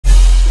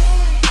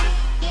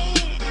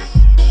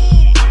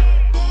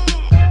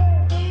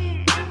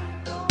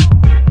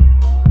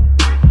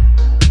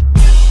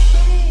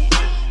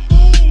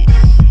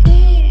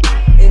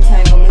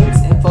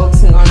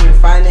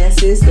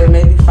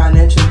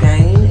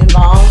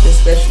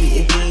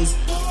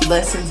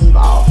lessons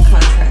involve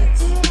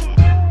contracts.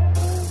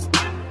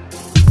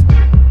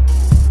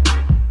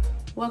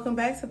 Welcome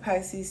back to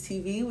Pisces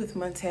TV with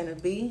Montana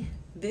B.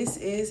 This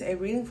is a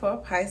reading for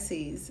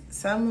Pisces,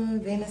 Sun,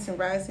 Moon, Venus, and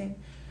Rising,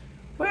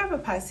 wherever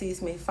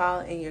Pisces may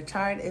fall in your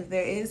chart, if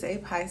there is a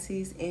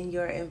Pisces in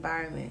your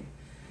environment.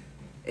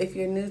 If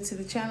you're new to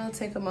the channel,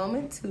 take a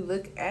moment to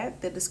look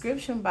at the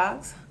description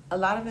box. A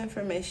lot of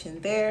information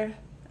there,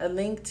 a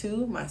link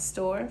to my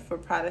store for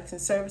products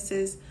and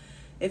services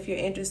if you're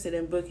interested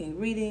in booking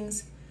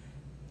readings.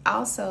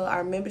 Also,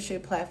 our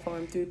membership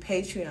platform through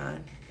Patreon.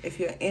 If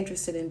you're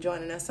interested in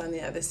joining us on the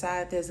other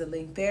side, there's a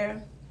link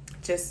there.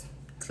 Just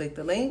click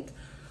the link,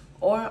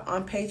 or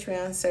on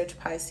Patreon, search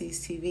Pisces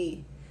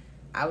TV.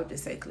 I would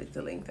just say click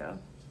the link though.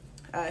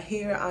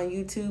 Here on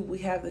YouTube, we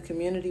have the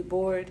community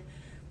board,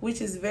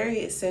 which is very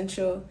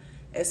essential,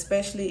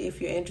 especially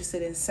if you're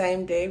interested in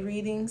same-day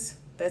readings.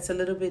 That's a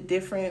little bit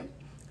different,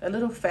 a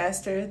little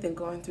faster than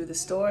going through the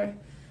store.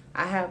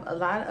 I have a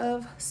lot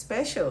of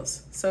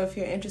specials, so if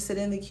you're interested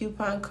in the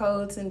coupon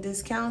codes and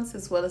discounts,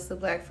 as well as the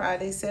Black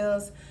Friday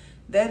sales,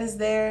 that is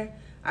there.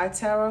 Our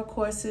tarot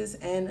courses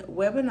and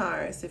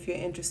webinars, if you're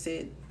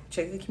interested,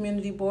 check the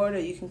community board,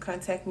 or you can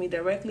contact me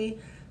directly.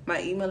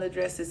 My email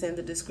address is in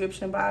the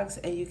description box,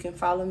 and you can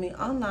follow me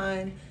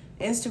online,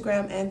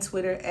 Instagram and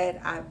Twitter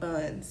at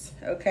iBuns,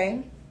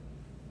 okay?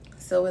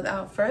 So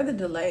without further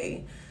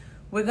delay,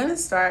 we're going to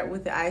start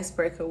with the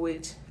icebreaker,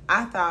 which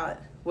I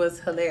thought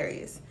was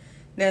hilarious.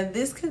 Now,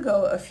 this could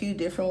go a few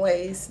different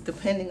ways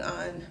depending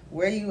on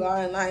where you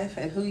are in life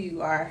and who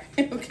you are,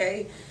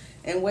 okay,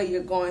 and what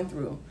you're going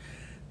through.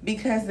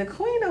 Because the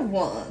Queen of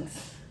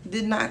Wands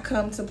did not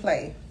come to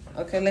play.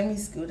 Okay, let me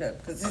scoot up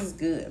because this is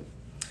good.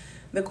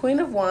 The Queen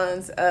of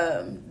Wands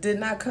did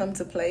not come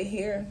to play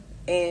here,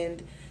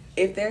 and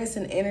if there's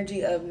an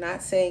energy of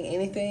not saying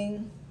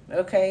anything,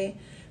 okay,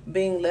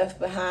 being left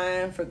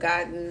behind,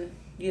 forgotten,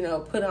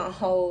 put on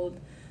hold,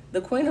 the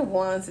Queen of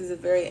Wands is a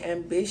very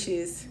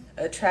ambitious,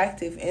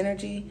 attractive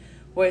energy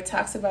where it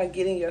talks about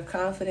getting your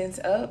confidence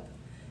up.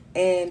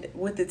 And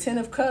with the Ten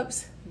of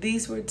Cups,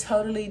 these were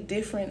totally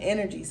different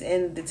energies.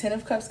 And the Ten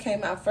of Cups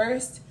came out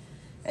first,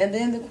 and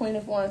then the Queen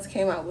of Wands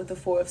came out with the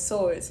Four of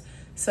Swords.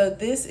 So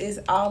this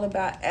is all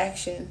about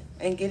action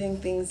and getting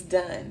things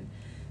done.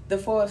 The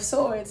Four of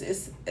Swords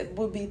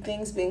would be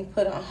things being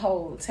put on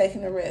hold,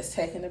 taking a rest,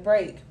 taking a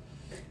break.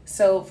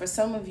 So for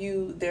some of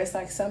you, there's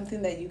like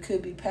something that you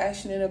could be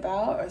passionate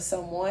about, or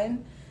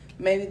someone.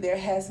 Maybe there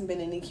hasn't been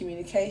any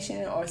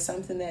communication or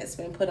something that's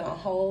been put on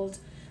hold.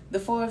 The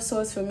Four of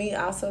Swords for me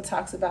also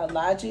talks about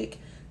logic.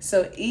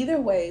 So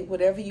either way,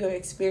 whatever you're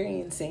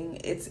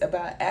experiencing, it's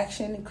about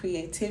action,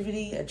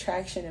 creativity,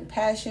 attraction, and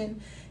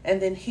passion.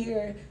 And then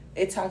here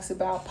it talks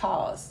about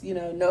pause,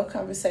 no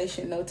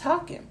conversation, no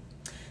talking.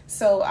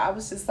 So I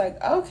was just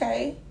like,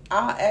 okay,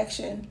 all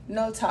action,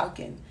 no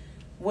talking.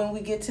 When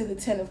we get to the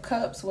Ten of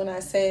Cups, when I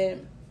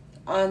said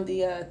on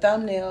the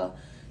thumbnail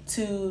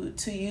to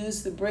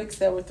use the bricks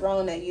that were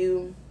thrown at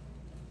you,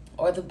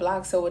 or the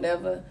blocks or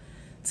whatever,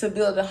 to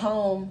build a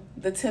home,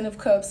 the Ten of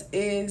Cups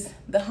is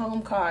the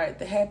home card,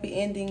 the happy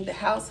ending, the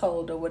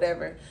household or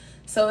whatever.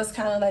 So it's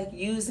kind of like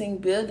using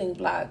building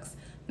blocks,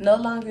 no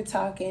longer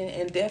talking,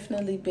 and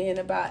definitely being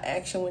about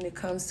action when it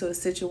comes to a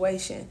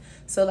situation.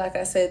 So like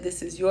I said,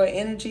 this is your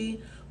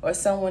energy or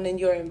someone in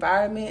your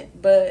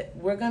environment, but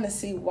we're going to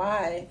see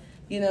why,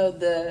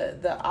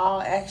 the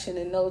all action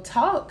and no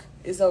talk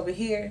is over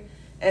here,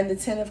 and the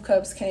Ten of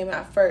Cups came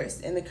out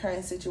first in the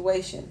current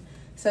situation.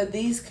 So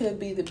these could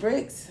be the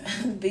bricks,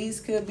 these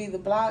could be the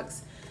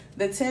blocks.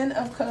 The Ten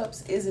of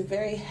Cups is a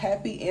very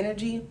happy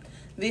energy.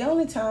 The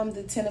only time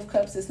the Ten of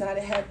Cups is not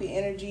a happy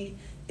energy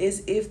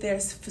is if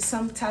there's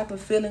some type of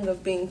feeling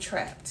of being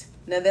trapped.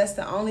 Now that's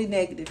the only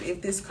negative.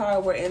 If this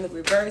card were in the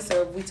reverse,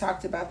 or if we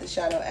talked about the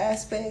shadow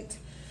aspect,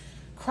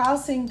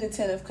 crossing the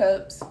Ten of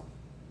Cups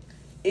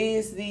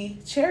is the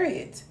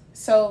Chariot.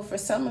 So for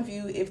some of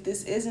you, if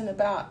this isn't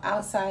about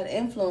outside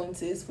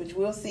influences, which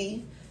we'll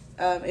see,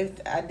 if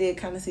I did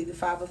kind of see the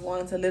Five of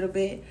Wands a little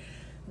bit,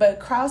 but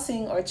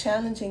crossing or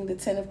challenging the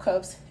Ten of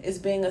Cups is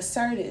being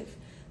assertive.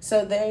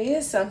 So there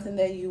is something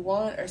that you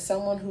want, or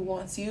someone who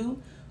wants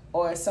you,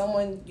 or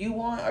someone you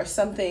want, or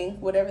something,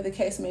 whatever the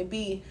case may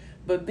be,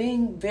 but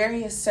being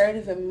very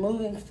assertive and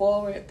moving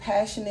forward,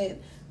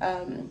 passionate,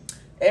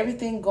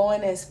 everything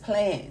going as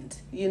planned.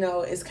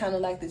 It's kind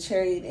of like the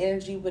Chariot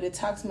energy, but it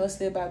talks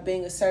mostly about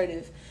being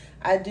assertive.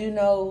 I do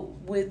know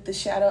with the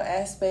shadow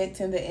aspect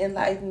and the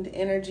enlightened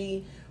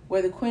energy,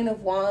 where the Queen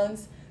of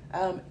Wands,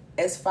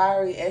 as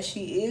fiery as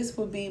she is,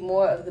 would be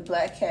more of the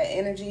Black Cat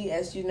energy.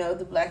 As you know,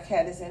 the Black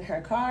Cat is in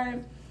her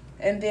card.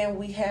 And then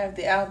we have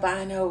the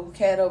albino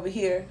cat over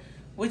here,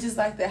 which is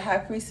like the High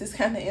Priestess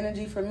kind of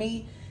energy for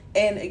me.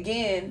 And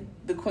again,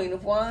 the Queen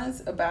of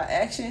Wands, about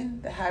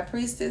action, the High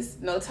Priestess,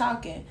 no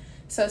talking.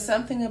 So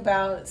something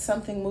about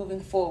something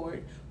moving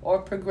forward or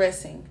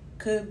progressing,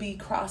 could be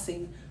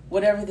crossing,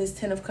 whatever this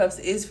Ten of Cups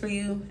is for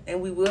you. And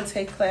we will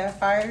take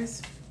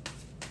clarifiers.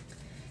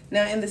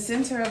 Now in the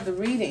center of the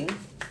reading,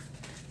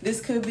 This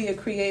could be a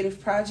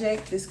creative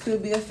project. This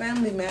could be a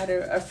family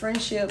matter, a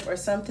friendship, or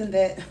something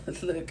that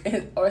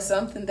or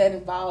something that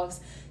involves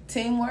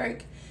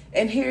teamwork.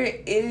 And here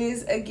it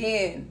is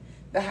again,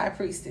 the High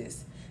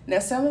Priestess. Now,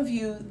 some of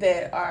you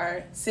that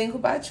are single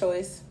by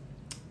choice,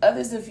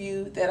 others of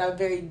you that are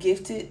very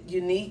gifted,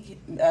 unique,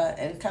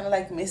 and kind of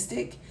like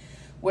mystic,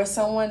 where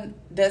someone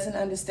doesn't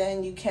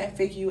understand you, can't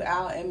figure you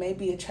out, and may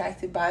be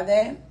attracted by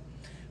that.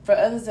 For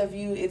others of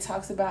you, it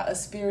talks about a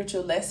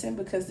spiritual lesson,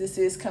 because this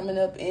is coming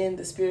up in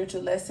the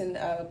spiritual lesson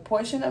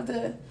portion of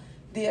the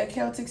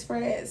Celtic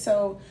spread.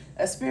 So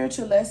a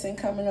spiritual lesson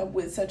coming up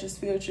with such a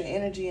spiritual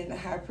energy in the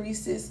High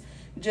Priestess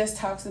just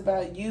talks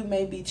about you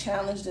may be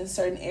challenged in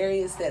certain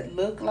areas that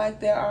look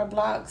like there are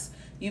blocks.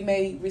 You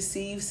may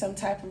receive some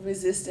type of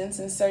resistance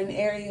in certain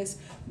areas,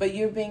 but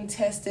you're being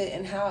tested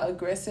in how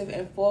aggressive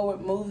and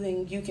forward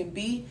moving you can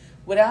be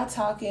without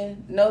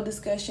talking, no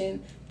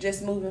discussion,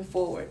 just moving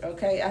forward,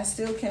 okay? I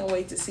still can't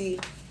wait to see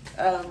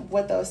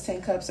what those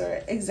 10 cups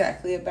are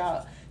exactly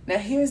about. Now,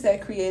 here's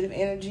that creative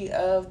energy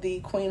of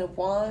the Queen of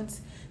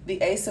Wands,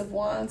 the Ace of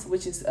Wands,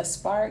 which is a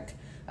spark,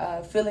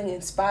 feeling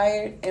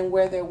inspired, and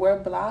where there were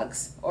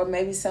blocks or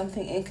maybe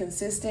something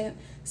inconsistent,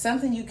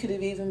 something you could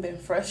have even been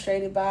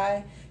frustrated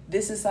by.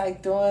 This is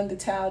like throwing the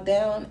towel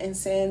down and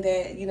saying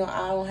that,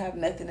 I don't have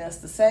nothing else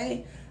to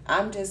say.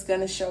 I'm just going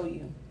to show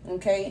you,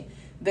 okay?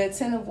 The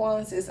Ten of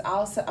Wands is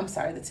also,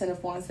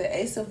 the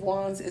Ace of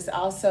Wands is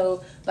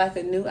also like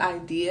a new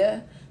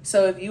idea.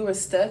 So if you were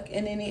stuck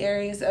in any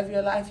areas of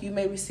your life, you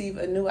may receive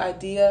a new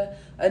idea,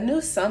 a new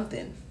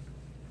something.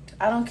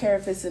 I don't care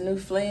if it's a new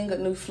fling, a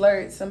new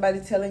flirt, somebody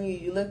telling you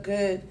you look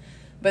good,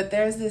 but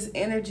there's this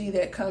energy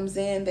that comes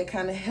in that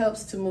kind of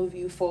helps to move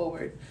you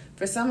forward.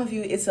 For some of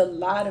you, it's a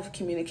lot of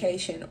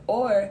communication,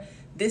 or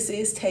this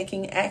is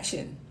taking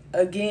action.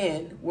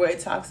 Again, where it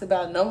talks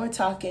about no more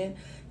talking,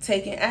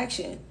 taking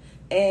action.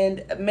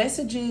 And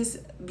messages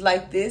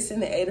like this in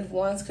the Eight of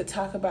Wands could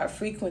talk about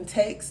frequent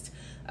text,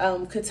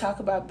 could talk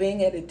about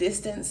being at a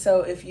distance.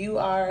 So if you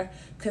are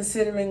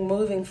considering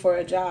moving for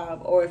a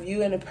job, or if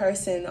you and a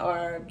person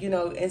are,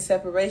 in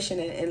separation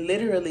and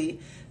literally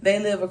they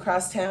live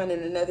across town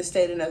in another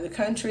state, another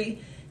country,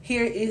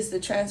 here is the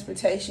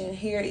transportation,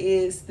 here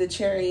is the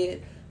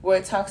chariot, where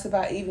it talks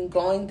about even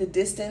going the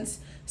distance.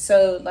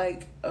 So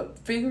like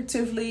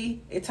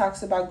figuratively, it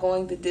talks about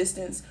going the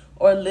distance,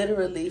 or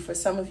literally for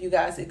some of you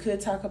guys, it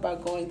could talk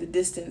about going the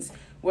distance,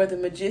 where the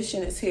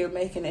magician is here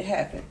making it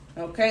happen,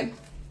 okay?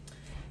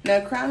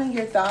 Now, crowning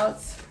your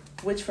thoughts,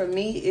 which for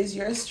me is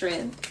your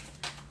strength,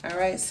 all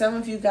right? Some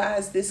of you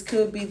guys, this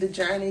could be the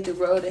journey, the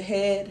road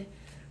ahead.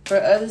 For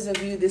others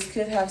of you, this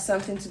could have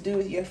something to do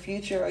with your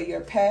future or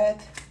your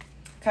path,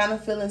 kind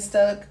of feeling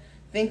stuck,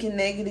 thinking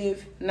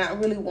negative, not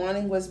really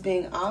wanting what's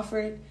being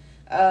offered.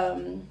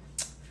 I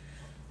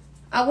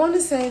want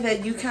to say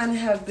that you kind of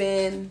have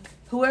been,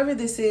 whoever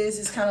this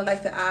is kind of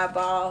like the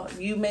eyeball.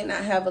 You may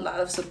not have a lot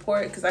of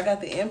support, because I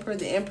got the Emperor,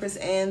 the Empress,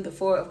 and the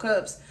Four of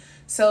Cups.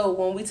 So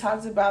when we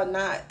talked about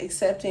not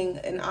accepting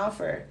an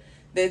offer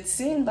that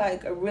seemed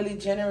like a really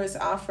generous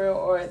offer,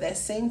 or that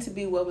seemed to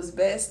be what was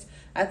best,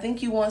 I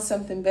think you want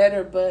something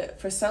better.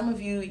 But for some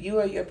of you, you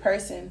or your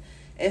person,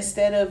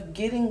 instead of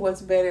getting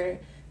what's better,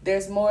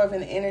 there's more of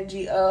an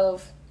energy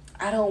of,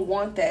 I don't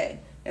want that,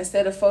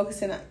 instead of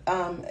focusing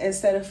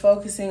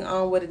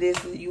on what it is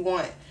that you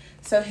want.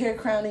 So here,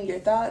 crowning your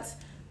thoughts,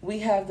 we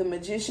have the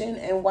Magician.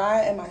 And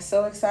why am I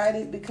so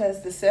excited?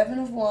 Because the Seven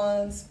of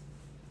Wands,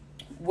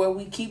 where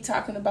we keep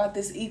talking about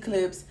this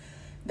eclipse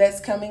that's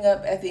coming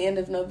up at the end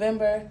of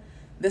November,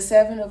 the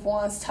Seven of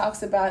Wands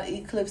talks about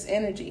eclipse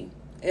energy.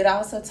 It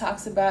also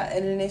talks about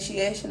an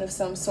initiation of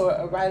some sort,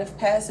 a rite of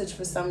passage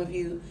for some of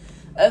you.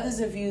 Others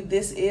of you,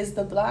 this is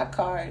the block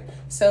card.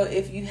 So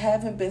if you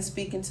haven't been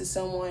speaking to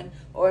someone,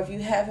 or if you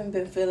haven't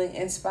been feeling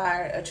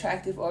inspired,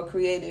 attractive, or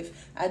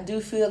creative, I do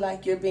feel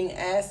like you're being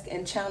asked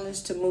and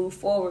challenged to move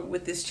forward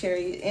with this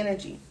Chariot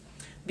energy.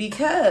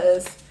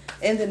 Because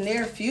in the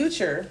near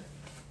future,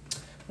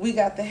 we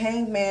got the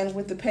Hanged Man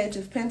with the Page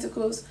of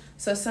Pentacles.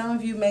 So some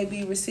of you may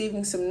be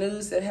receiving some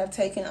news that have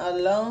taken a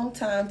long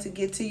time to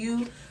get to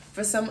you.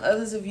 For some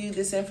others of you,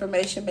 this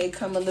information may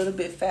come a little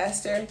bit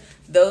faster.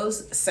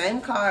 Those same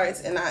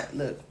cards, and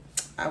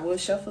I will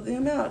shuffle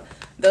them out.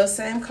 Those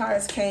same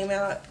cards came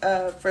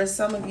out for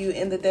some of you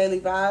in the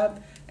daily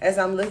vibe, as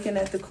I'm looking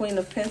at the Queen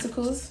of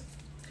Pentacles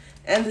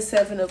and the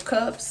Seven of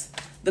Cups.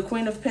 The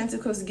Queen of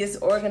Pentacles gets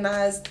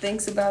organized,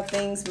 thinks about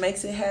things,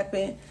 makes it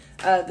happen.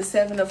 The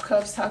Seven of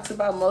Cups talks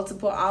about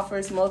multiple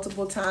offers,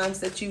 multiple times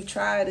that you've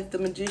tried. If the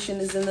Magician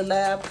is in the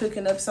lab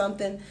cooking up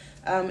something,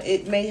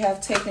 it may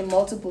have taken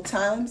multiple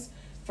times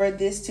for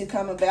this to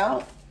come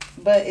about,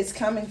 but it's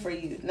coming for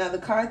you. Now, the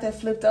card that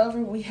flipped over,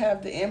 we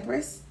have the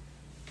Empress,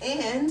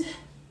 and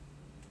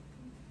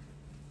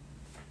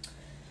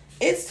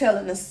it's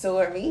telling a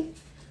story.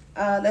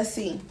 Let's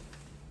see.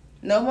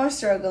 No more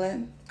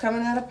struggling,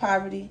 coming out of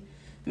poverty,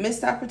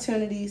 missed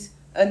opportunities,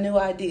 a new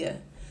idea.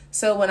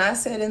 So when I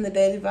said in the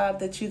daily vibe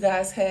that you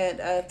guys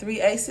had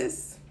 3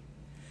 aces,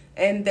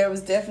 and there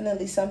was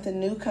definitely something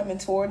new coming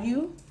toward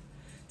you,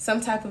 some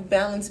type of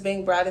balance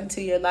being brought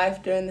into your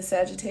life during the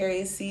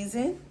Sagittarius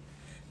season.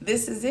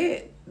 This is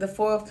it. The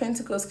Four of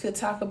Pentacles could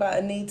talk about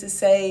a need to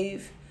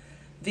save.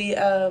 The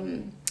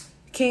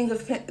King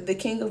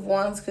of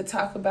Wands could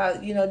talk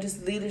about,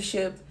 just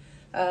leadership,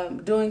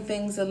 doing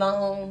things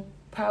alone,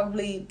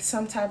 probably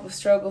some type of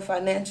struggle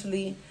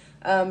financially.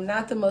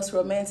 Not the most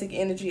romantic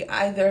energy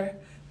either,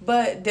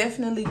 but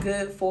definitely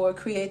good for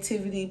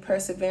creativity,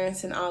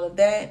 perseverance, and all of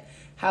that.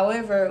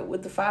 However,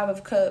 with the Five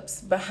of Cups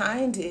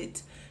behind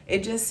it,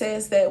 it just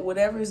says that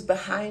whatever's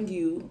behind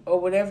you or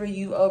whatever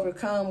you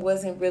overcome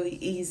wasn't really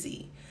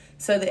easy.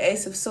 So the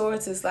Ace of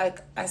Swords is,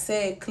 like I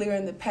said,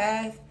 clearing the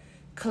path,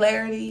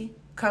 clarity,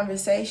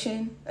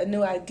 conversation, a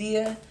new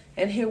idea.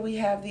 And here we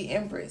have the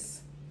Empress,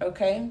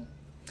 okay?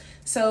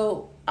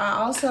 So I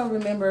also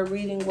remember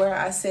reading where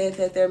I said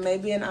that there may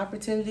be an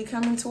opportunity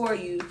coming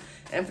toward you.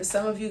 And for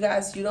some of you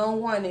guys, you don't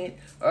want it,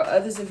 or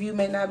others of you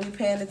may not be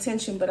paying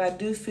attention, but I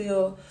do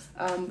feel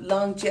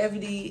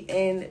longevity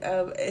and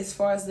as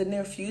far as the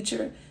near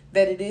future,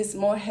 that it is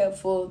more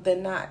helpful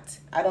than not.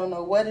 I don't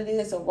know what it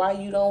is or why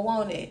you don't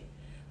want it,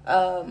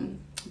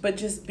 but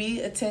just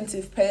be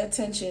attentive, pay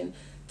attention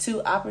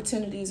to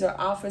opportunities or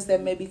offers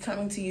that may be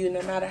coming to you,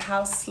 no matter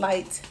how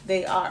slight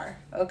they are,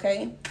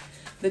 okay?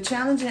 The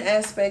challenging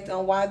aspect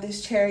on why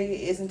this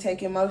Chariot isn't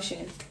taking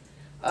motion,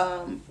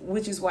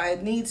 which is why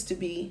it needs to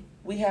be,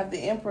 we have the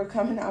Emperor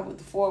coming out with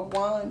the Four of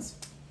Wands.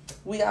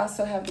 We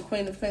also have the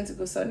Queen of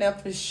Pentacles. So now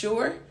for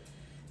sure,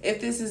 if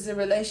this is a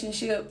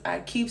relationship, I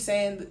keep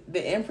saying the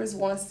Empress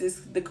wants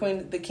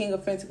the King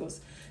of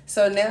Pentacles.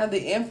 So now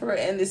the Emperor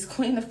and this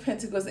Queen of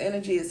Pentacles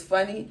energy is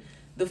funny.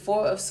 The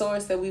Four of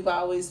Swords that we've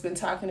always been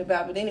talking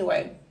about. But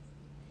anyway,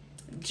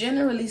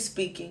 generally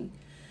speaking,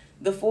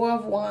 the Four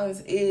of Wands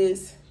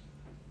is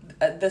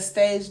the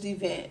staged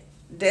event,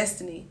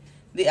 destiny,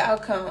 the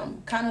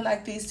outcome, kind of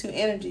like these two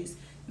energies.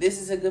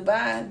 This is a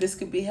goodbye. This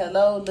could be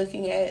hello,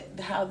 looking at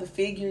how the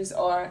figures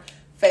are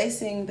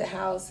facing the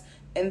house,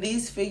 and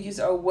these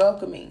figures are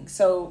welcoming.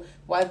 So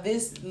while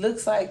this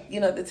looks like,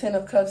 the Ten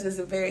of Cups is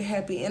a very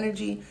happy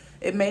energy,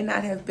 it may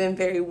not have been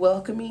very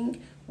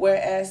welcoming,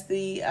 whereas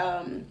the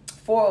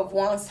Four of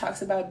Wands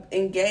talks about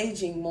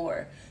engaging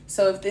more.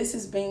 So if this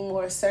is being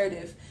more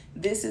assertive,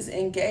 this is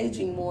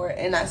engaging more.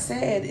 And I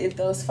said if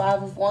those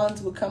Five of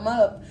Wands would come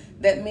up,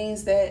 that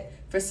means that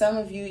for some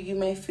of you, you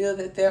may feel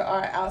that there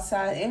are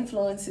outside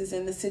influences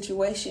in the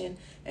situation.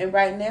 And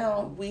right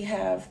now we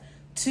have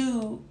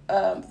three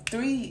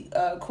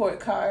court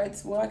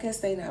cards. Well, I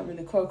guess they're not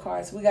really court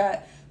cards. We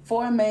got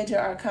 4 major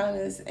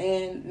arcanas,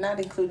 and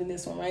not including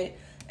this one, right?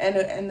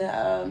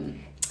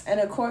 And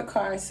a court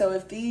card. So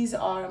if these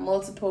are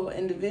multiple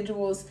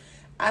individuals,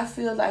 I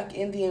feel like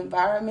in the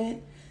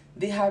environment,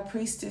 the High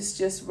Priestess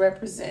just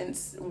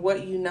represents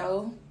what you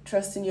know,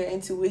 trusting your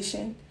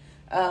intuition.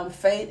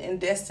 Fate and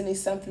destiny,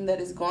 something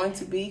that is going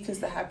to be, because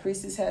the High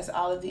Priestess has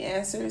all of the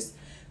answers.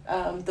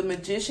 The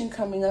Magician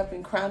coming up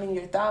and crowning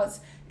your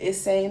thoughts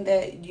is saying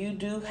that you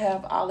do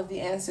have all of the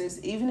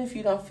answers, even if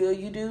you don't feel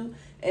you do.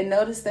 And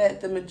notice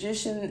that the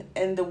Magician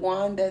and the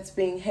wand that's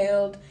being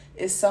held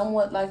is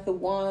somewhat like the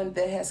wand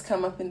that has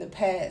come up in the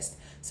past.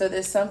 So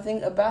there's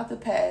something about the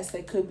past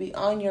that could be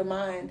on your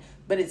mind,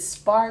 but it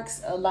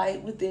sparks a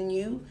light within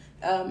you.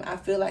 I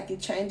feel like it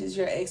changes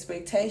your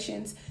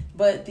expectations,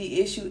 but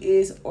the issue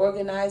is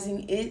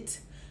organizing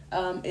it.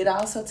 It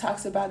also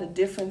talks about a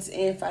difference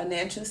in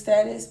financial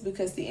status,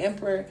 because the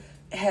Emperor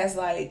has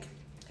like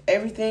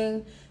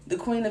everything. The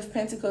Queen of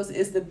Pentacles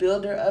is the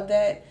builder of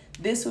that.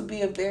 This would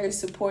be a very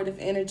supportive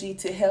energy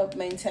to help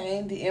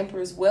maintain the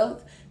Emperor's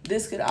wealth.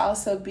 This could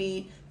also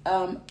be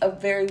a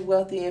very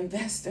wealthy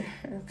investor.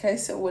 Okay,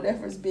 so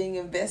whatever's being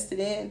invested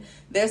in,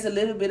 there's a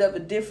little bit of a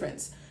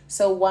difference.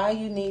 So why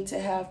you need to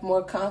have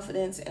more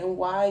confidence and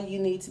why you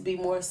need to be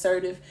more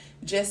assertive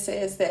just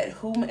says that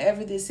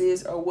whomever this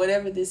is or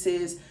whatever this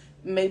is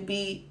may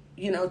be,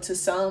 to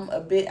some a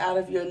bit out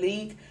of your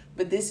league.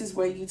 But this is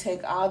where you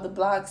take all the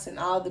blocks and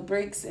all the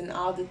bricks and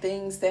all the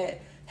things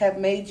that have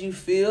made you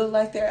feel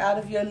like they're out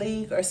of your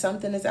league or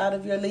something is out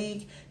of your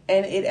league,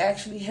 and it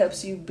actually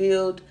helps you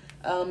build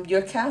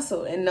your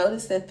castle. And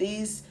notice that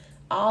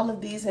all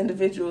of these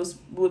individuals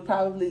would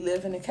probably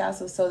live in a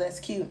castle, so that's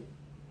cute.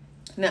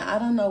 Now, I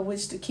don't know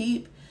which to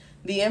keep.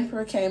 The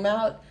Emperor came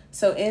out,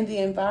 so in the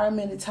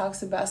environment, it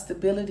talks about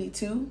stability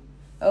too,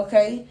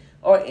 okay?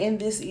 Or in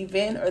this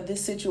event or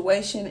this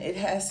situation, it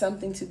has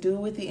something to do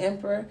with the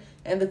Emperor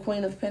and the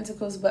Queen of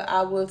Pentacles, but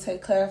I will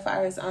take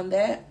clarifiers on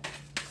that.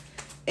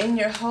 In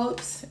your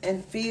hopes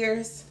and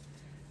fears,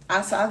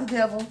 I saw the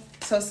Devil,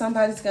 so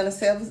somebody's going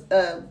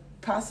to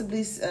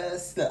possibly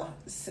sabotage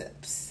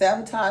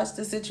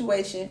the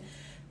situation.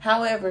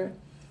 However,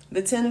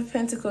 the Ten of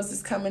Pentacles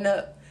is coming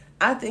up.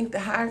 I think the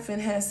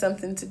Hierophant has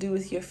something to do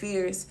with your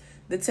fears.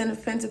 The Ten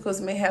of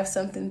Pentacles may have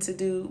something to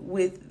do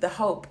with the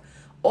hope.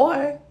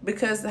 Or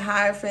because the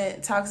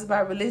Hierophant talks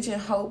about religion,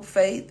 hope,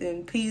 faith,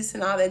 and peace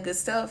and all that good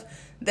stuff,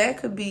 that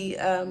could be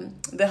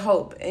the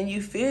hope. And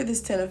you fear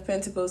this Ten of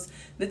Pentacles.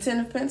 The Ten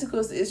of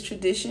Pentacles is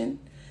tradition.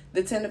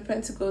 The Ten of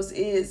Pentacles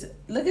is,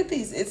 look at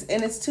these.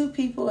 It's 2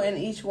 people in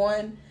each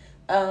one.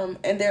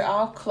 And they're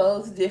all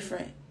clothed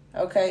different,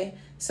 okay?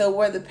 So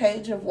where the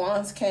Page of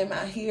Wands came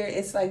out here,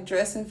 it's like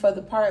dressing for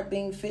the part,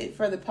 being fit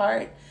for the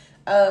part.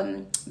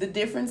 The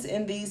difference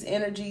in these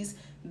energies,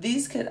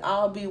 these could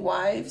all be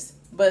wives,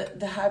 but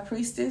the High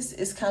Priestess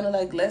is kind of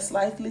like less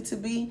likely to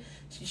be.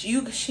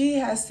 She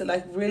has to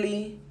like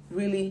really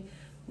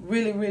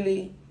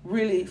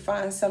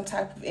find some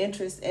type of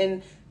interest,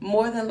 and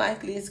more than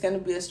likely it's going to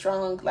be a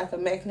strong, like a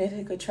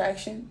magnetic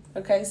attraction,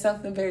 okay?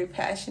 Something very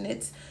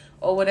passionate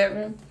or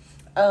whatever.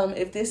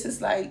 If this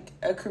is like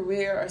a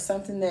career or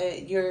something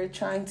that you're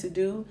trying to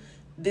do,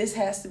 this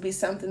has to be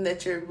something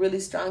that you're really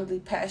strongly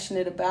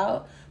passionate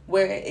about,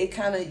 where it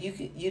kind of,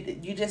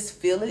 you just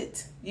feel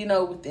it, you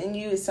know, within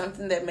you. It's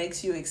something that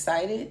makes you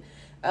excited.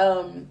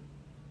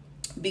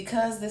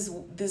 Because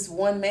this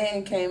one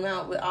man came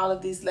out with all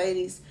of these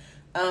ladies,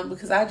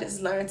 because I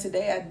just learned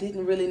today, I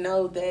didn't really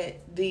know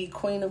that the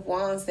Queen of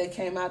Wands that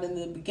came out in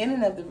the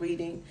beginning of the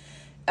reading,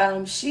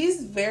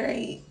 she's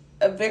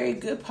a very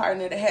good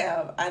partner to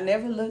have. I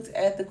never looked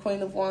at the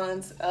Queen of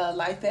Wands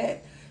like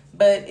that,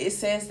 but it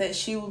says that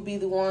she will be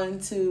the one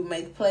to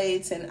make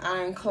plates and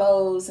iron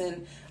clothes,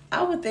 and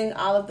I would think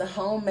all of the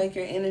homemaker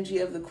energy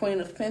of the Queen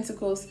of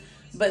Pentacles.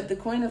 But the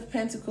Queen of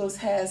Pentacles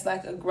has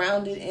like a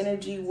grounded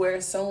energy where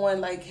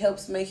someone like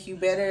helps make you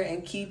better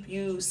and keep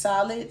you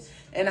solid.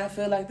 And I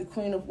feel like the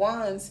Queen of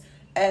Wands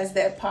as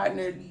that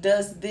partner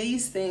does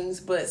these things,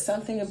 but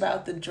something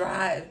about the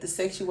drive, the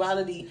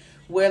sexuality,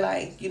 where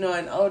like, you know,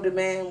 an older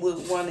man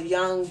would want a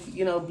young,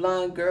 you know,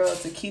 blonde girl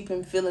to keep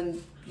him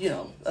feeling, you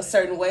know, a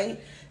certain way.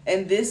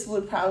 And this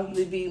would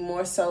probably be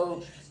more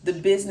so the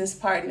business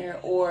partner,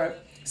 or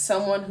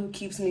someone who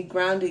keeps me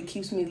grounded,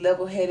 keeps me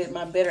level-headed,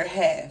 my better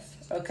half.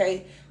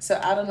 Okay, so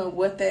I don't know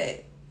what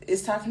that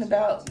is talking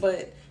about,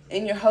 but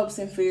in your hopes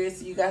and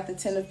fears, you got the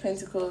Ten of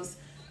Pentacles,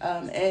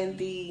 and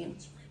the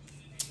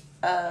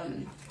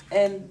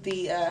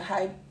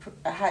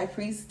High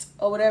Priest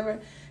or whatever.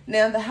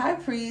 Now the High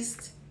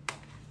Priest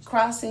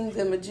crossing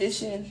the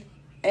Magician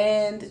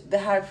and the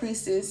High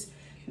Priestess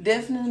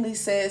definitely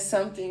says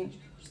something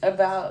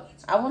about,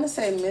 I want to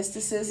say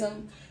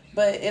mysticism,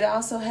 but it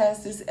also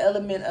has this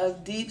element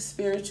of deep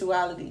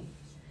spirituality.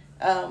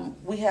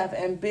 We have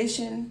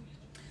ambition.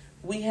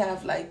 We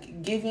have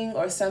like giving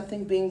or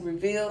something being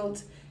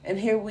revealed. And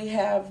here we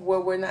have where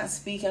we're not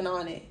speaking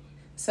on it.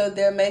 So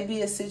there may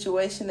be a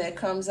situation that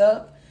comes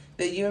up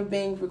that you're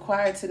being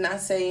required to not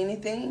say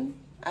anything.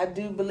 I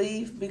do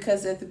believe,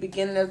 because at the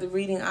beginning of the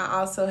reading, I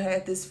also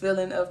had this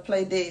feeling of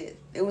play dead.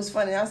 It was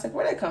funny. I was like,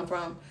 where'd that come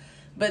from?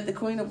 But the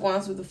Queen of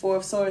Wands with the Four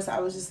of Swords, I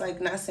was just like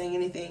not saying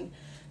anything.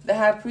 The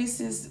High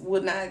Priestess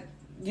would not,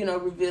 you know,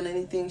 reveal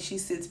anything. She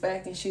sits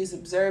back and she's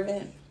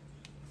observant,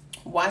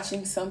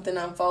 watching something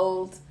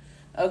unfold.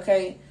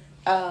 Okay,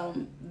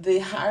 the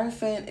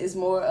Hierophant is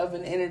more of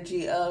an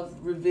energy of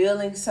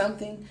revealing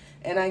something,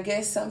 and I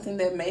guess something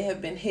that may have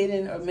been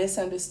hidden or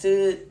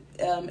misunderstood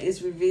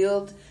is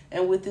revealed.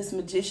 And with this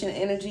Magician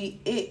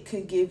energy, it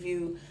could give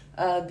you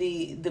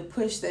the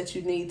push that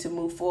you need to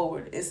move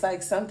forward. It's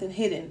like something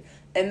hidden,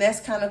 and that's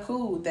kind of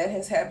cool. That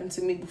has happened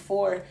to me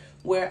before,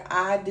 where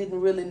I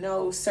didn't really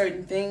know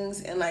certain things,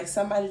 and like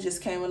somebody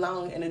just came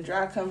along in a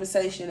dry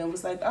conversation and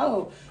was like,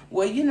 oh,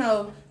 well, you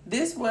know,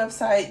 this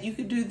website, you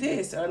could do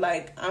this, or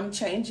like I'm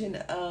changing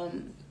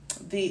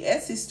the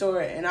Etsy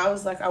store, and I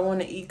was like, I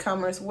want an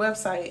e-commerce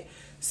website.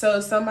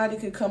 So somebody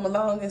could come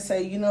along and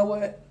say, you know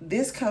what,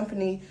 this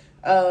company,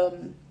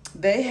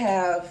 they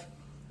have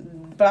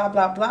blah,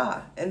 blah,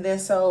 blah. And then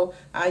so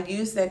I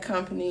use that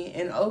company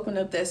and open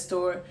up that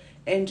store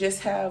and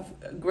just have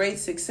great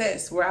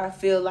success, where I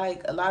feel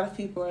like a lot of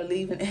people are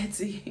leaving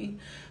Etsy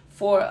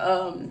for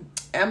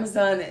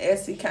Amazon. And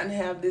Etsy kind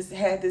of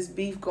had this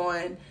beef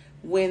going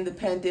when the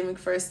pandemic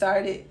first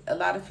started. A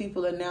lot of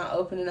people are now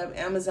opening up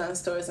Amazon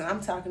stores, and I'm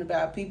talking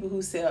about people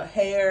who sell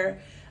hair.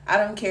 I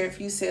don't care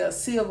if you sell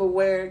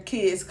silverware,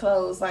 kids'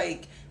 clothes,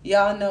 like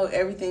y'all know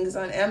everything is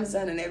on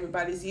Amazon and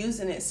everybody's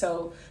using it.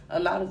 So a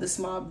lot of the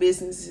small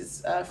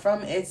businesses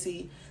from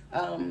Etsy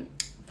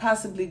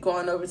possibly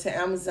going over to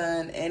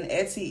Amazon, and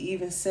Etsy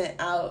even sent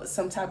out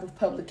some type of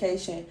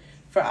publication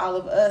for all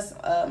of us,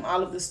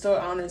 all of the store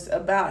owners,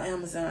 about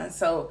Amazon.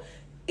 So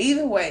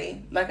either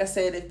way, like I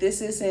said, if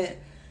this isn't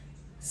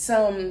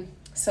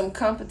some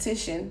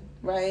competition,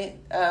 right,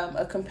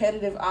 a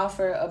competitive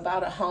offer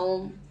about a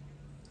home,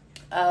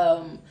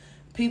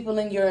 people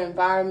in your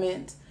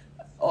environment,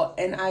 or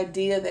an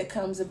idea that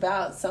comes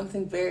about,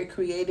 something very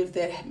creative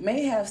that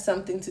may have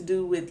something to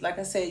do with, like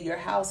I said, your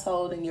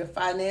household and your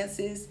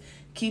finances,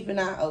 keep an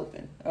eye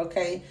open,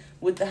 okay,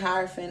 with the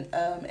Hierophant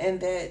and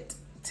that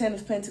Ten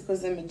of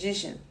Pentacles and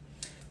Magician.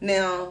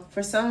 Now,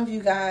 for some of you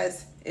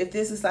guys, if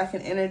this is like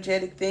an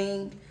energetic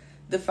thing,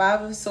 the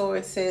Five of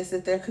Swords says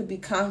that there could be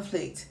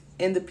conflict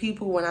in the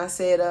people. When I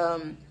said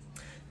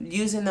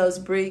using those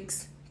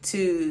bricks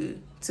to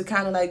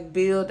kind of like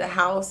build a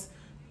house,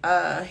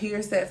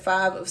 here's that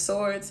Five of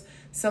Swords,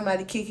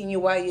 somebody kicking you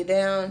while you're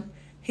down.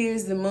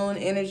 Here's the Moon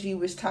energy,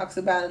 which talks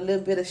about a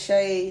little bit of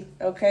shade,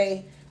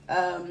 okay?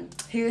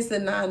 Here's the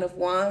 9 of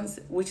Wands,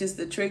 which is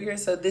the trigger.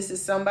 So this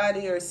is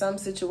somebody or some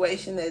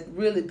situation that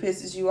really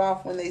pisses you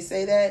off when they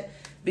say that,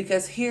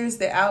 because here's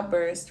the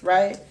outburst,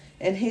 right?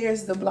 And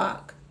here's the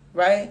block,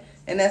 right?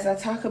 And as I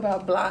talk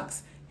about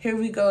blocks, here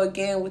we go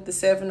again with the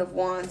 7 of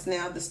Wands.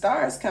 Now the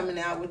star is coming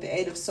out with the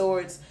 8 of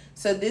Swords.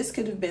 So this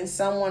could have been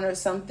someone or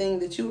something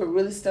that you were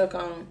really stuck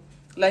on.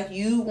 Like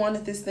you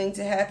wanted this thing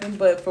to happen,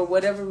 but for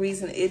whatever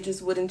reason, it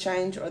just wouldn't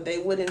change, or they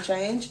wouldn't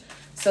change.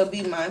 So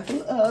be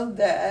mindful of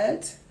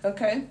that,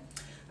 okay?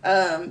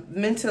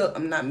 Emotional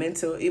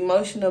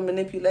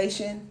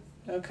manipulation,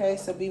 okay?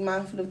 So be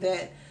mindful of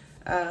that.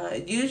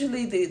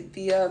 Usually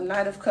the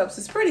Knight of Cups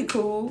is pretty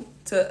cool,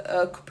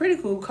 a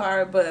pretty cool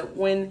card, but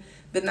when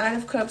the Knight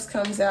of Cups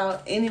comes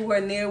out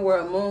anywhere near where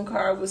a moon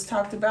card was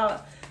talked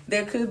about,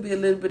 there could be a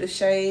little bit of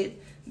shade.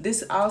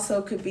 This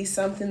also could be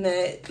something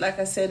that, like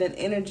I said, an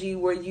energy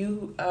where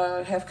you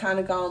have kind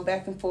of gone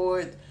back and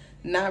forth,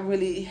 not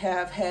really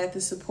have had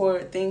the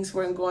support, things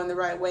weren't going the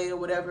right way or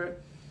whatever.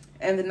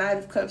 And the Knight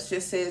of Cups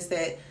just says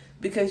that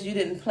because you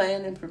didn't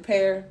plan and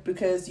prepare,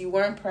 because you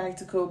weren't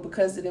practical,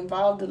 because it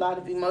involved a lot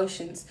of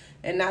emotions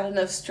and not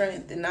enough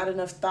strength and not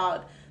enough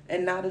thought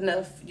and not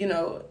enough,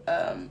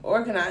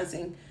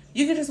 organizing,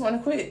 you could just want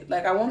to quit.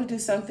 Like, I want to do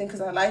something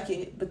because I like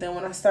it, but then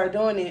when I start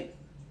doing it,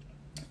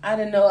 I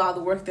didn't know all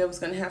the work that was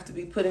going to have to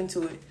be put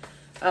into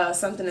it.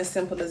 Something as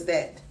simple as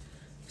that.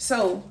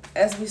 So,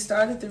 as we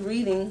started the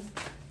reading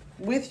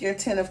with your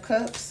 10 of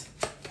Cups,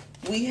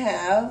 we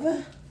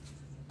have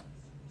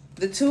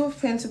the 2 of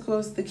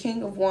Pentacles, the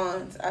King of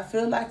Wands. I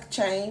feel like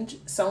change,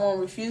 someone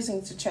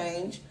refusing to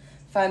change,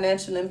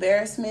 financial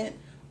embarrassment,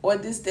 or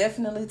this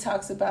definitely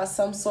talks about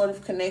some sort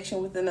of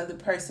connection with another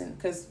person.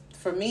 Because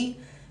for me,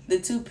 the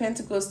 2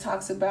 Pentacles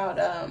talks about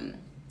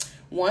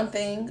one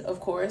thing, of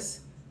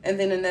course, and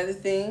then another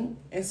thing.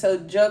 And so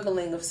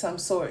juggling of some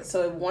sort.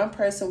 So if one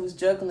person was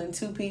juggling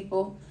 2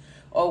 people,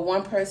 or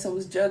one person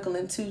was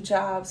juggling 2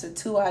 jobs or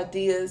 2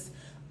 ideas,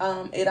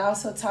 it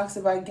also talks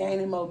about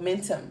gaining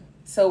momentum.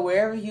 So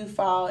wherever you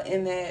fall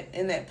in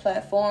that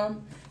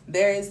platform,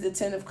 there is the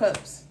 10 of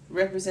Cups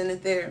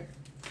represented there.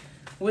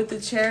 With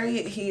the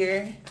Chariot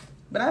here,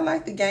 but I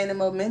like the gaining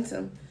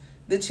momentum.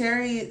 The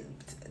Chariot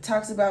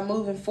talks about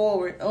moving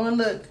forward. Oh, and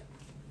look,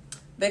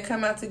 they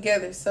come out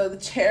together. So the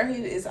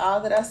Chariot is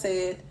all that I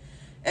said.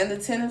 And the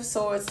 10 of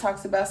Swords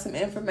talks about some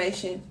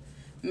information.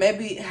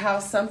 Maybe how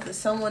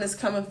someone is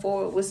coming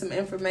forward with some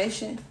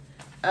information.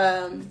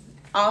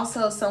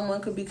 Also,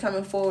 someone could be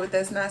coming forward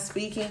that's not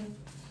speaking.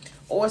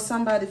 Or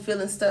somebody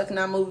feeling stuck,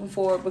 not moving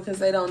forward because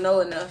they don't know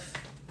enough.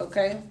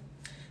 Okay?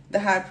 The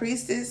High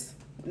Priestess,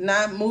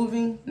 not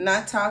moving,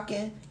 not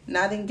talking,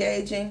 not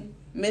engaging,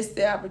 missed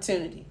the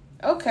opportunity.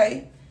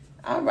 Okay.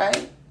 All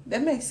right.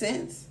 That makes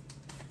sense.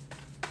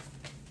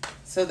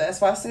 So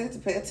that's why I said to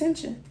pay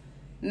attention.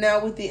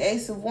 Now with the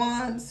Ace of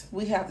Wands,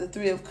 we have the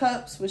 3 of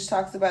Cups, which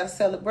talks about a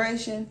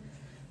celebration,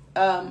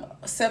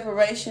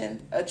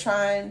 separation, a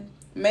trine,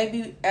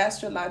 maybe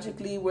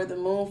astrologically where the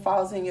moon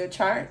falls in your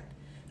chart.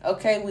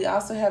 Okay, we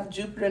also have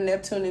Jupiter,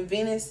 Neptune, and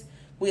Venus.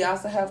 We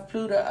also have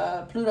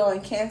Pluto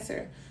and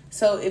Cancer.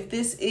 So if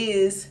this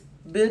is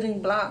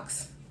building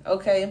blocks,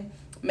 okay,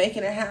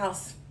 making a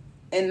house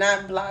and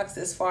not blocks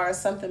as far as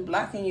something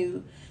blocking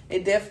you,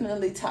 it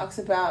definitely talks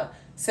about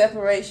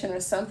separation or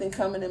something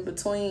coming in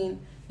between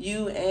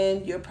you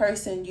and your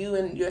person, you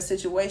and your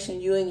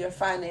situation, you and your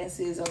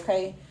finances,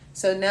 okay?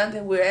 So now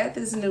that we're at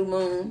this new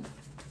moon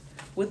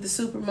with the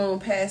supermoon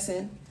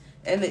passing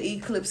and the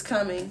eclipse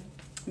coming,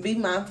 be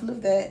mindful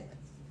of that.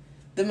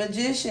 The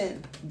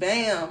Magician,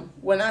 bam.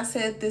 When I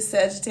said this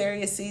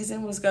Sagittarius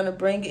season was going to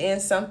bring in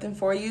something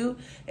for you,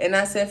 and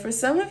I said for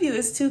some of you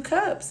it's 2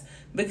 cups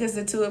because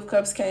the 2 of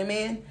Cups came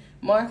in,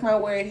 mark my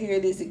word, here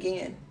it is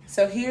again.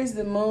 So here's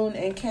the moon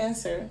and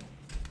Cancer.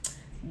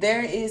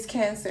 There is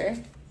Cancer,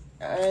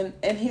 and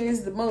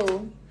here's the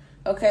moon.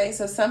 Okay,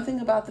 so something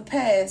about the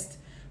past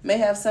may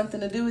have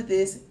something to do with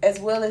this, as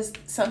well as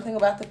something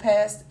about the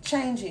past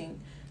changing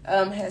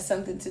has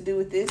something to do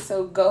with this.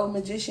 So go,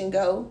 Magician,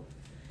 go.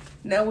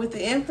 Now with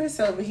the Empress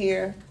over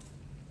here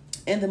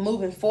and the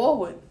moving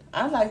forward,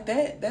 I like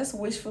that. That's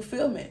wish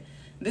fulfillment.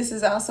 This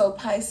is also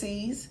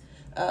Pisces,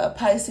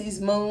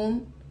 Pisces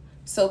moon.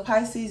 So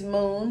Pisces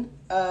moon,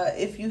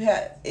 if you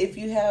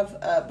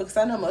have, because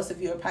I know most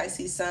of you are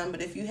Pisces sun,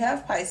 but if you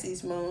have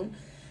Pisces moon,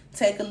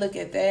 take a look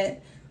at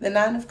that. The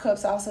 9 of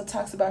Cups also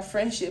talks about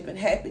friendship and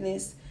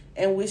happiness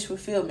and wish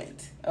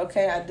fulfillment.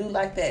 Okay, I do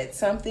like that.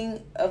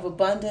 Something of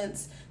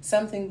abundance,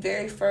 something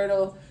very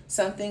fertile,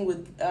 something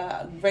with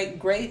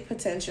great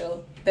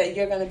potential that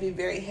you're going to be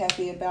very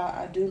happy about.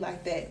 I do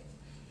like that.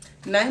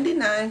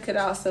 99 could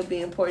also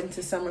be important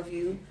to some of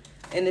you.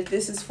 And if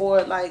this is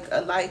for like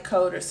a light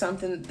code or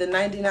something, the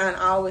 99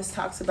 always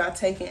talks about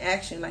taking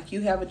action. Like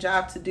you have a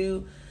job to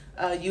do,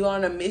 you're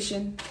on a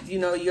mission. You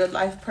know, your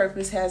life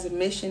purpose has a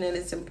mission and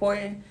it's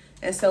important.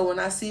 And so when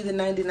I see the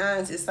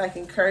 99s, it's like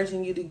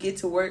encouraging you to get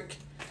to work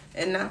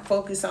and not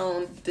focus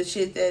on the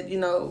shit that, you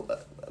know,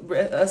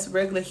 us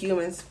regular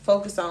humans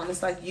focus on.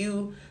 It's like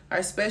you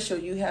are special.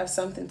 You have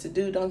something to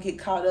do. Don't get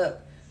caught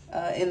up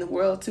in the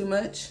world too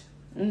much.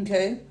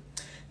 Okay.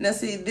 Now,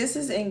 see, this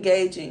is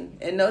engaging.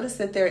 And notice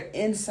that they're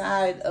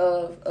inside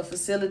of a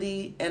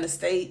facility, an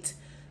estate,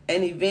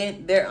 an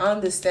event. They're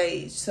on the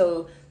stage.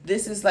 So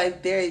this is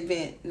like their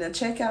event. Now,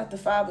 check out the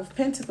Five of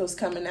Pentacles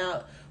coming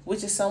out,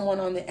 which is someone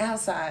on the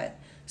outside.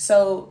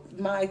 So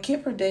my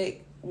Kipper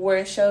deck, where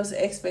it shows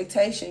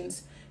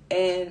expectations,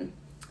 and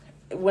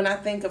when I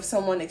think of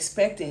someone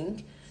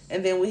expecting,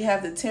 and then we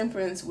have the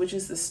Temperance, which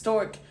is the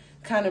stork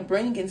kind of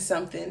bringing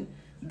something,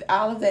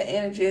 all of that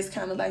energy is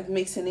kind of like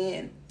mixing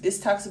in. This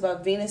talks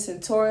about Venus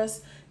and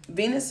Taurus.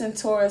 Venus and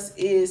Taurus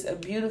is a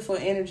beautiful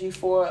energy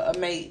for a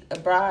mate, a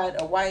bride,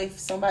 a wife,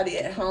 somebody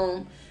at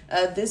home.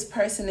 This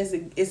person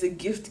is a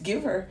gift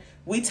giver.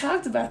 We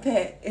talked about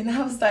that, and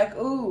I was like,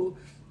 ooh,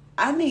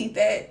 I need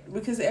that,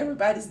 because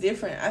everybody's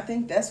different. I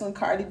think that's when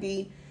Cardi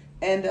B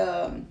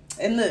and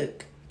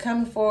look,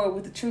 coming forward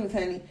with the truth,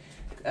 honey.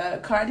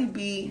 Cardi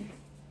B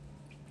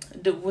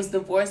was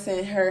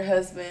divorcing her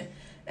husband,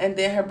 and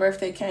then her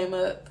birthday came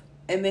up,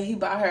 and then he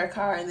bought her a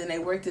car, and then they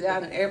worked it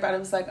out, and everybody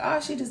was like, oh,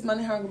 she just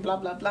money hungry, blah,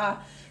 blah, blah.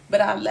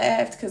 But I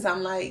laughed because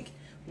I'm like,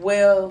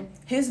 well,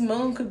 his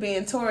moon could be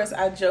in Taurus.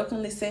 I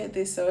jokingly said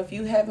this. So if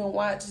you haven't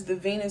watched the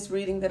Venus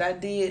reading that I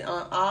did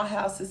on all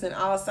houses and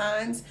all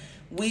signs,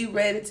 we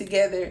read it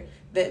together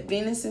that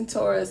Venus and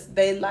Taurus,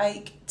 they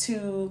like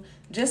to,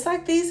 just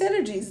like these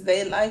energies,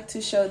 they like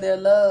to show their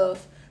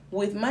love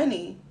with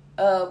money,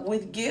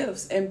 with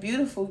gifts, and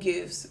beautiful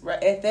gifts,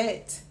 right at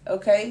that,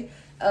 okay?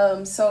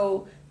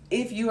 So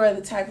if you are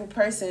the type of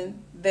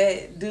person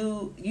that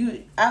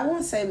I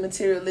won't say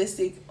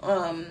materialistic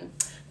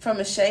from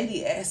a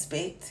shady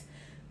aspect,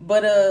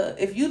 but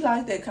if you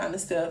like that kind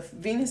of stuff,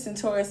 Venus and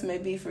Taurus may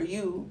be for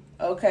you,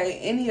 okay?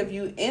 Any of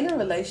you in a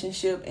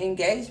relationship,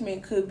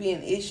 engagement could be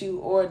an issue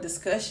or a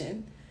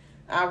discussion,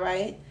 all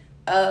right?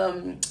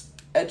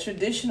 A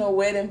traditional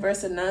wedding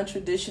versus a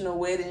non-traditional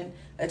wedding,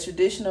 a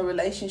traditional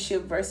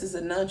relationship versus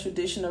a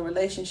non-traditional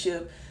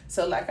relationship.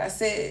 So like I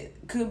said,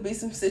 could be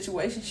some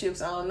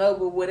situationships, I don't know,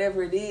 but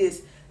whatever it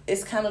is,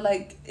 it's kind of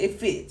like it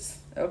fits,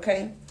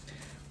 okay?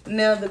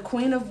 Now the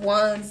Queen of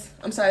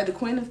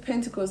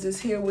Pentacles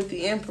is here with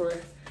the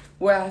Emperor,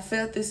 where I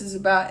felt this is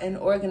about an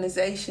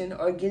organization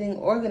or getting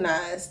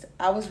organized.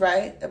 I was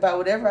right about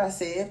whatever I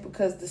said,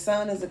 because the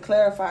Sun is a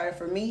clarifier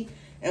for me,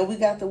 and we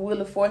got the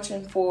Wheel of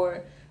Fortune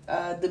for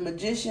the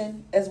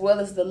Magician as well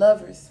as the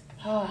Lovers.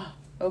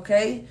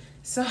 Okay,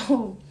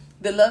 so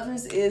the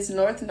Lovers is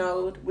North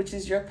Node, which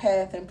is your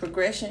path and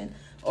progression,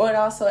 or it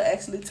also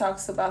actually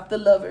talks about the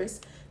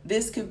Lovers.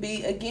 This could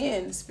be,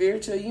 again,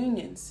 spiritual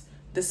unions.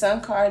 The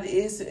Sun card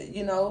is,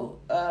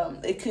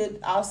 it could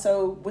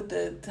also, with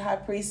the High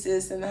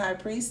Priestess and the High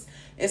Priest,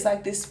 it's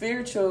like this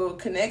spiritual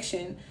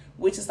connection,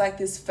 which is like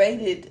this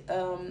fated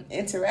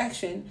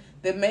interaction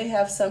that may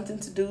have something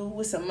to do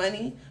with some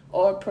money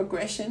or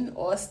progression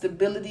or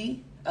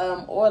stability,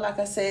 or like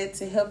I said,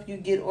 to help you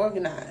get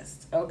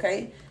organized,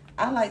 okay?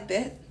 I like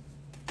that.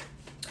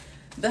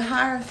 The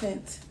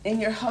Hierophant, in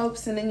your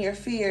hopes and in your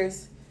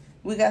fears.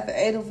 We got the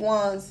Eight of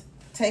Wands,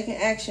 taking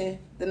action.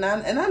 The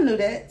Nine, and I knew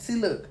that. See,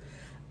 look.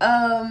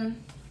 I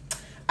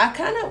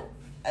kind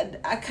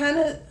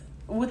of,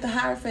 with the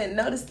Hierophant,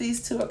 notice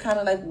these two are kind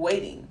of like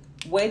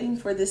waiting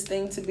for this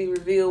thing to be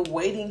revealed,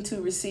 waiting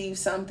to receive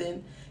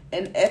something,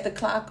 and at the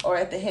clock or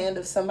at the hand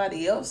of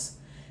somebody else.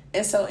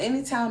 And so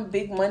anytime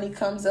big money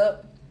comes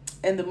up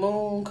and the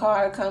Moon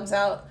card comes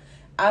out,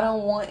 I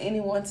don't want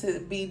anyone to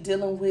be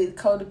dealing with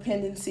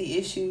codependency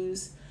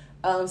issues,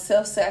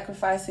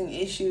 self-sacrificing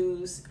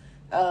issues,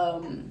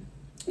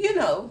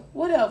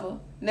 whatever.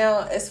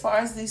 Now, as far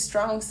as these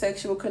strong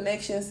sexual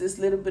connections, this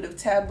little bit of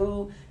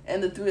taboo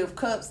and the Three of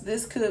Cups,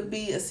 this could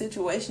be a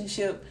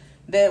situationship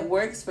that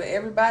works for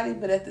everybody,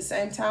 but at the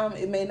same time,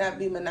 it may not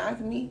be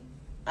monogamy.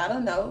 I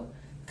don't know,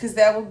 because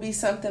that would be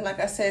something, like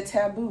I said,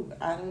 taboo.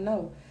 I don't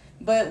know.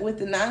 But with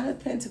the Nine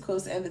of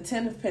Pentacles and the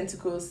Ten of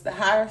Pentacles, the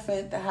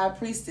Hierophant, the High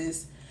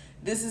Priestess,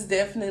 this is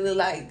definitely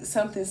like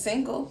something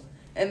single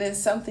and then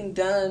something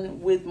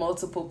done with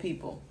multiple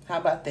people. How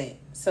about that?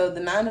 So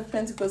the Nine of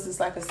Pentacles is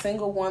like a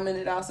single woman.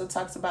 It also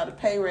talks about a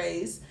pay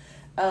raise.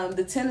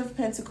 The Ten of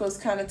Pentacles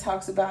kind of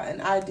talks about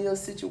an ideal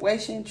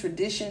situation,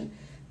 tradition,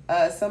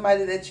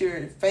 somebody that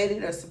you're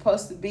fated or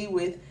supposed to be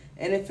with,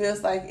 and it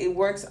feels like it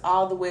works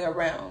all the way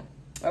around.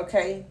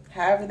 Okay?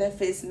 However that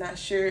fits, not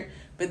sure.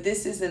 But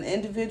this is an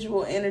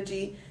individual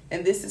energy,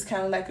 and this is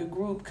kind of like a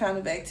group kind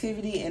of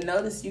activity. And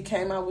notice you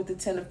came out with the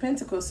Ten of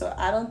Pentacles, so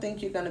I don't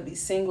think you're going to be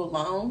single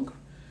long,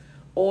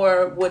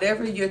 or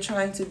whatever you're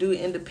trying to do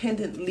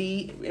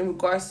independently in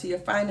regards to your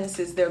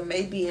finances. There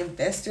may be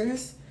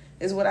investors,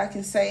 is what I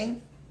can say.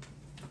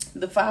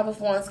 The Five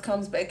of Wands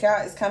comes back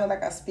out. It's kind of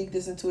like I speak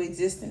this into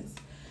existence,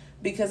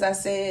 because I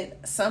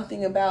said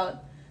something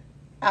about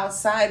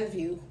outside of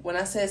you. When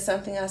I said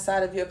something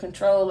outside of your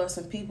control, or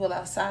some people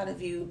outside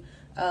of you,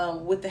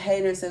 with the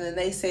haters and the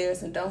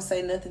naysayers, and don't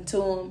say nothing to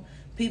them,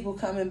 people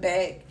coming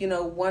back,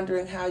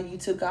 wondering how you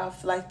took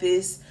off like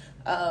this,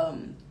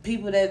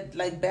 people that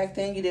like back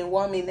then you didn't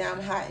want me, now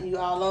I'm hot and you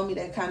all on me,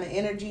 that kind of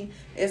energy.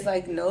 It's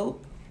like,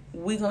 nope,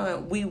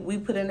 we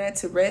putting that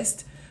to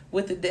rest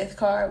with the death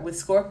card with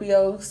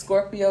Scorpio.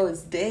 Scorpio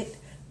is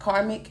death,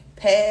 karmic,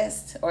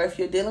 past, or if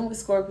you're dealing with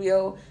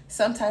Scorpio,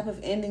 some type of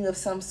ending of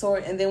some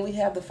sort. And then we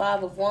have the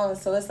Five of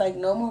Wands. So it's like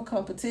no more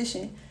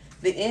competition,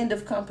 the end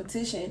of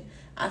competition.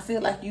 I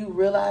feel like you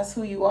realize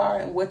who you are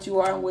and what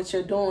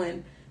you're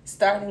doing,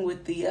 starting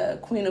with the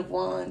Queen of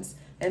Wands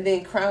and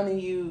then crowning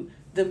you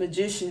the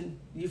Magician,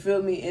 you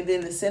feel me? And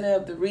then the center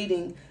of the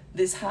reading,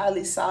 this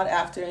highly sought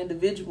after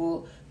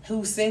individual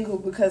who's single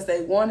because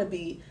they want to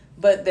be,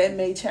 but that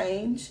may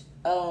change,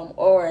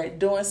 or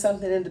doing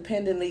something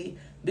independently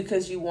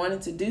because you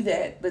wanted to do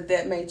that, but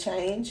that may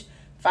change.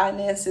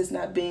 Finances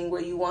not being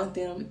where you want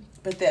them,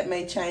 but that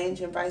may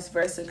change, and vice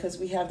versa, because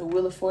we have the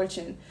Wheel of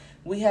Fortune.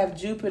 We have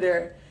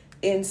Jupiter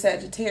in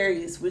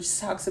Sagittarius, which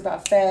talks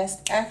about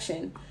fast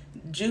action.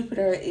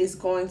 Jupiter is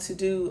going to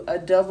do a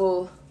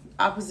double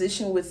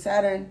opposition with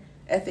Saturn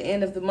at the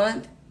end of the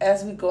month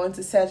as we go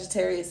into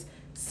Sagittarius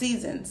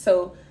season.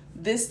 So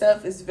this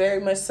stuff is very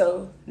much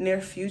so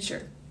near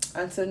future.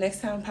 Until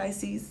next time,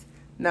 Pisces,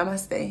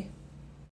 namaste.